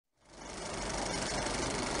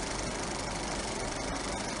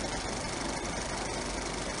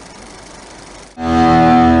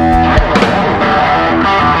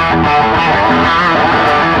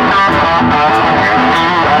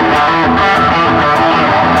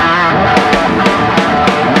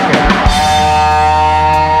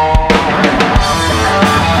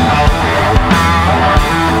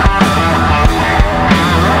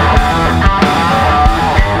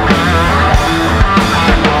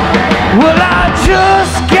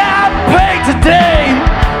just got paid today,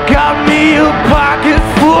 got me a pocket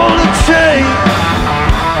full of change.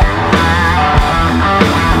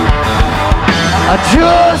 I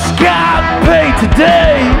just got paid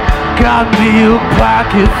today, got me a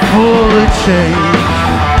pocket full of change.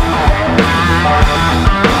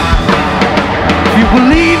 If you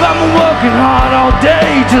believe I'm working hard all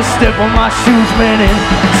day, just step on my shoes, man, and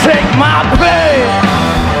take my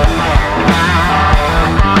pay.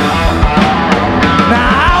 Now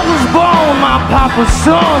I was born my papa's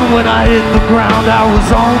son. When I hit the ground I was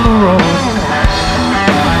on the road.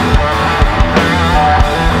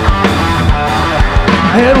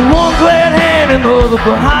 I had one glad hand and the other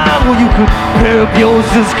behind. Well, you could pair up yours,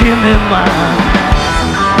 just give me mine.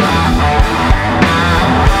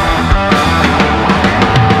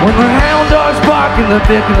 When the hound dogs bark in the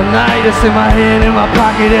thick of the night, I see my hand in my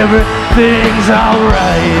pocket, everything's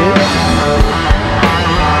alright.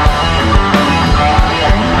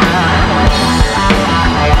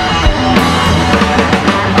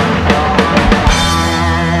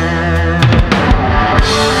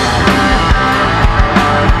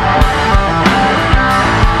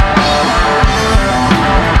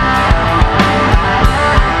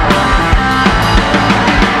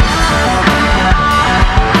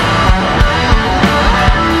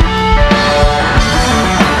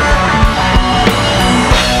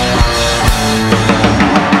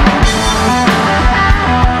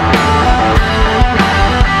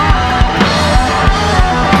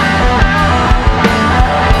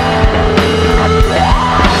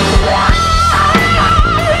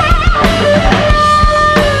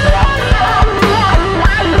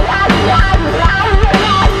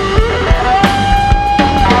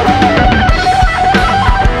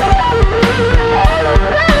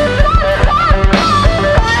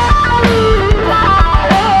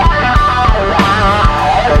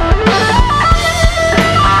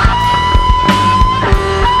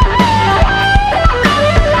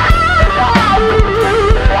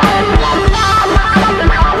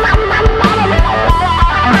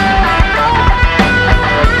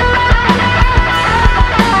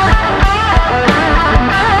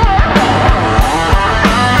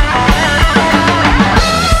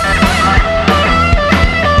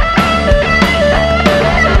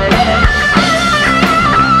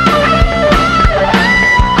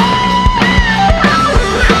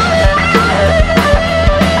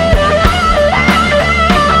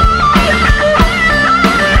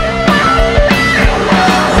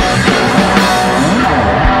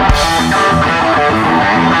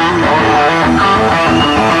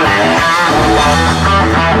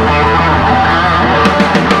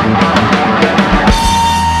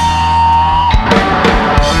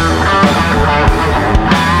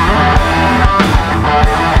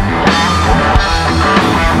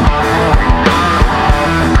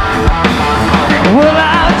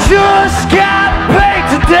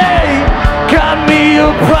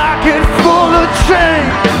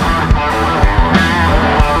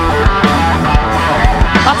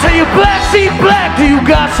 Black, do you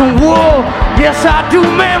got some wool? Yes I do,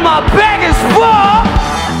 man, my bag is full.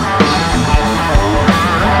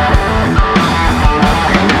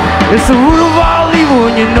 It's the root of all evil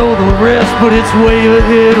and you know the rest, but it's way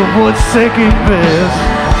ahead of what's second best.